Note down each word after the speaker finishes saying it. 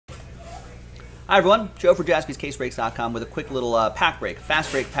Hi everyone, Joe for JaspysCaseBreaks.com with a quick little pack break,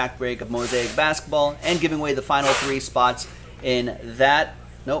 fast break pack break of Mosaic basketball, and giving away the final 3 spots in that,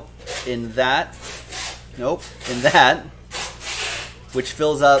 in that, which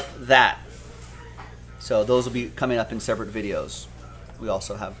fills up that. So those will be coming up in separate videos. We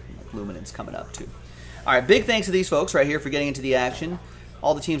also have luminance coming up too. All right, big thanks to these folks right here for getting into the action.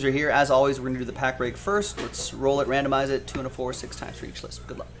 All the teams are here. As always, we're going to do the pack break first. Let's roll it, randomize it, 2 and a 4, 6 times for each list.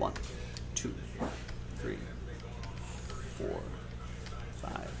 Good luck. 1, 2, 3, 4,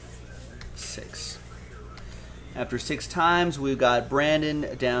 5, 6. After 6 times, we've got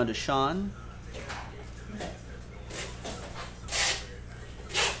Brandon down to Sean.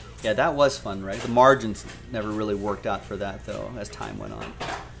 Yeah, that was fun, right? The margins never really worked out for that, though, as time went on.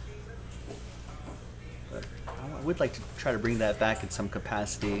 But I would like to try to bring that back in some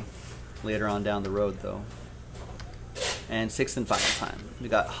capacity later on down the road, though. And 6th and final time. We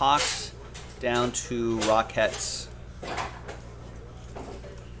got Hawks down to Rockettes.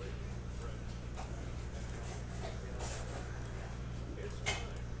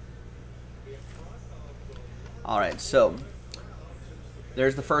 All right, so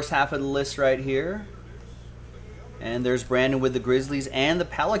there's the first half of the list right here. And there's Brandon with the Grizzlies and the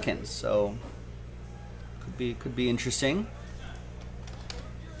Pelicans. So could be interesting.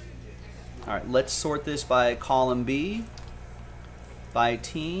 All right, let's sort this by column B, by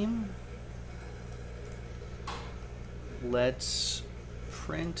team. Let's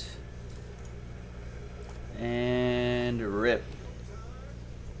print and rip.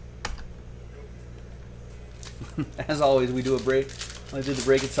 As always, we do a break. Let's do the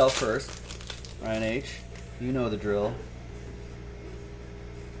break itself first. Ryan H., you know the drill.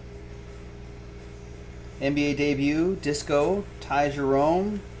 NBA debut, Disco, Ty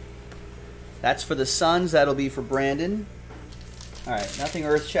Jerome. That's for the Suns. That'll be for Brandon. All right, nothing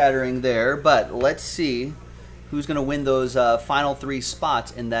earth-shattering there, but let's see who's going to win those final 3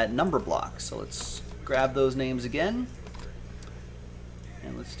 spots in that number block. So let's grab those names again.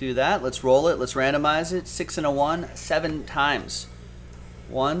 And let's do that. Let's roll it. Let's randomize it. 6 and a 1, 7 times.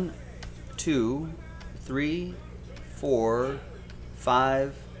 1, 2, 3, 4,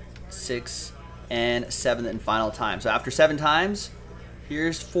 5, 6, and 7th and final time. So after 7 times,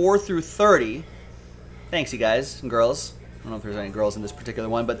 here's 4 through 30. Thanks, you guys and girls. I don't know if there's any girls in this particular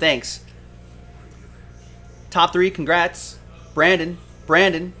one, but thanks. Top 3, congrats. Brandon.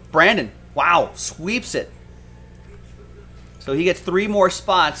 Wow, sweeps it. So he gets 3 more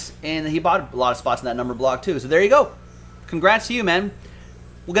spots, and he bought a lot of spots in that number block too. So there you go. Congrats to you, man.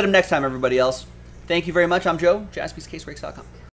 We'll get him next time, everybody else. Thank you very much. I'm Joe, JaspysCaseBreaks.com.